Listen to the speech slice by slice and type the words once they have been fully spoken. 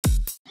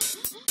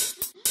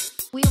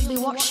We'll be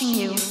watching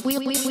you.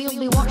 We'll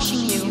be watching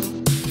you.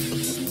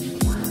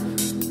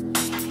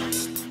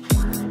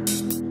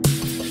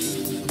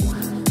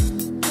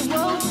 The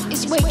world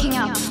is waking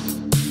up.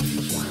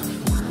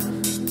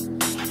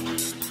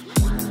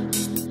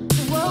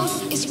 The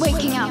world is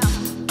waking up,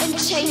 and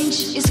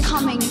change is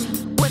coming,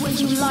 whether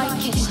you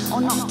like it or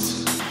not.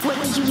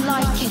 Whether you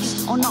like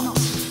it or not.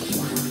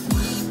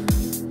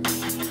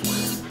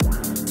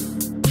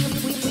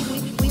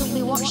 We'll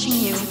be watching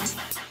you.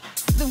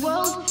 The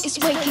world is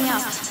waking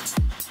up,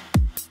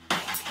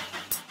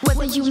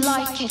 whether you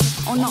like it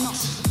or not.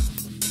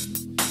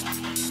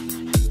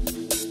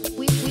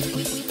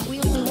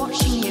 We'll be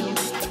watching you.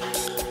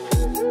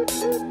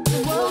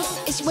 The world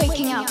is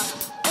waking up,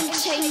 and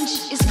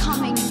change is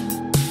coming,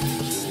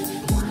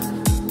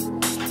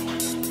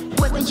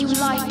 whether you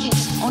like it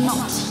or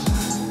not.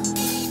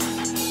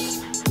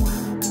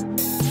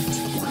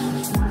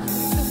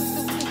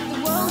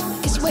 The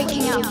world is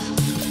waking up,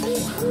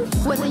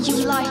 whether you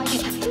like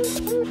it.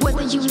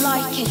 Whether you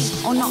like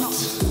it or not.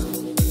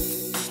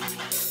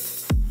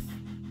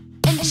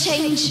 And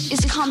change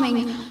is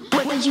coming,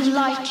 whether you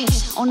like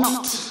it or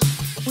not.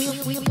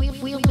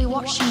 We'll be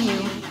watching you.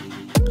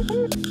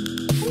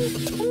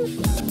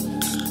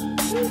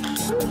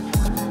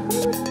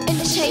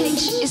 And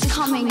change is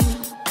coming,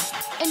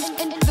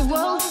 and the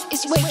world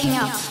is waking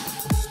up.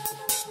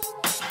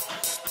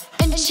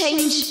 And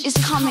change is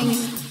coming,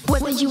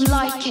 whether you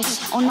like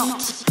it or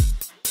not.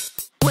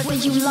 Whether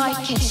you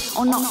like it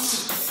or not.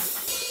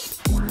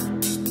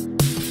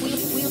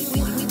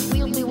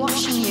 We'll be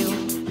watching you.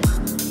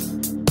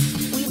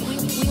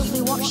 We'll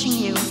be watching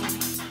you.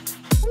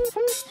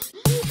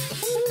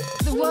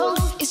 The world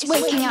is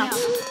waking up,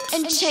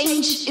 and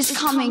change is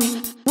coming,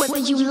 whether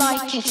you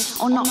like it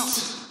or not.